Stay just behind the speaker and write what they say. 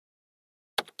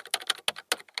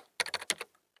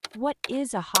What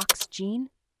is a Hox gene?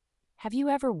 Have you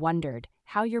ever wondered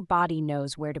how your body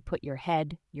knows where to put your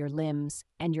head, your limbs,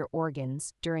 and your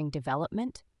organs during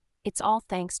development? It's all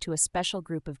thanks to a special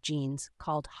group of genes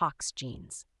called Hox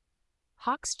genes.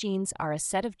 Hox genes are a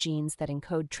set of genes that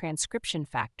encode transcription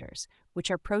factors,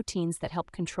 which are proteins that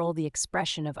help control the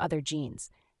expression of other genes.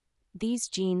 These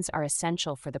genes are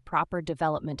essential for the proper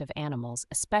development of animals,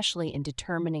 especially in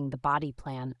determining the body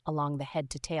plan along the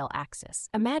head-to-tail axis.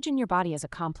 Imagine your body as a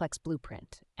complex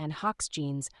blueprint, and Hox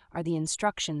genes are the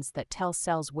instructions that tell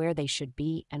cells where they should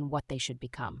be and what they should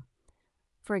become.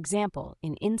 For example,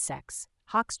 in insects,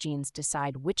 Hox genes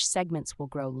decide which segments will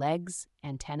grow legs,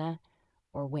 antennae,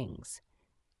 or wings.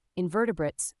 In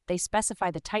vertebrates, they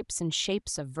specify the types and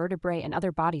shapes of vertebrae and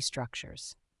other body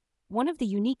structures. One of the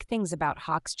unique things about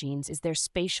Hox genes is their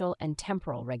spatial and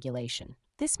temporal regulation.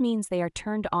 This means they are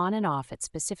turned on and off at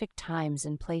specific times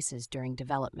and places during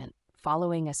development,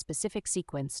 following a specific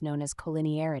sequence known as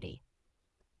collinearity.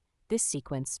 This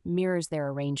sequence mirrors their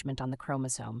arrangement on the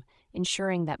chromosome,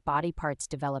 ensuring that body parts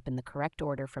develop in the correct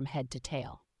order from head to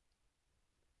tail.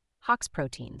 Hox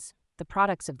proteins, the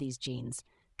products of these genes,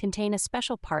 contain a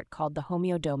special part called the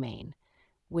homeodomain,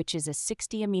 which is a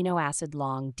 60 amino acid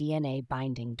long DNA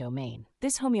binding domain.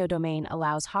 This homeodomain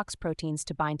allows Hox proteins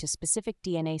to bind to specific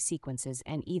DNA sequences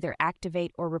and either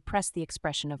activate or repress the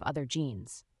expression of other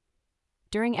genes.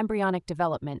 During embryonic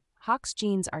development, Hox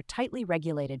genes are tightly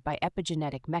regulated by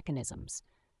epigenetic mechanisms,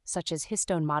 such as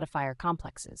histone modifier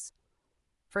complexes.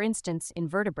 For instance, in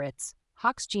vertebrates,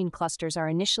 Hox gene clusters are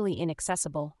initially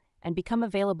inaccessible and become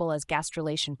available as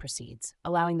gastrulation proceeds,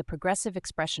 allowing the progressive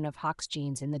expression of Hox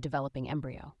genes in the developing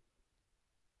embryo.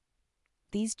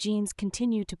 These genes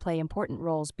continue to play important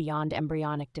roles beyond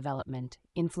embryonic development,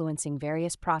 influencing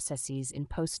various processes in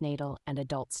postnatal and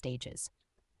adult stages.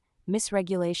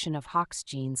 Misregulation of Hox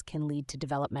genes can lead to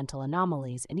developmental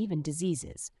anomalies and even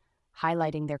diseases,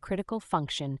 highlighting their critical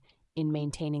function in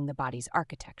maintaining the body's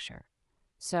architecture.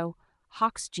 So,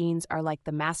 Hox genes are like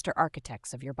the master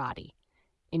architects of your body,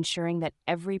 ensuring that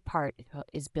every part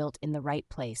is built in the right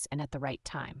place and at the right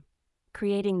time,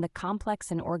 creating the complex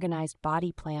and organized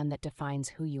body plan that defines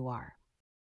who you are.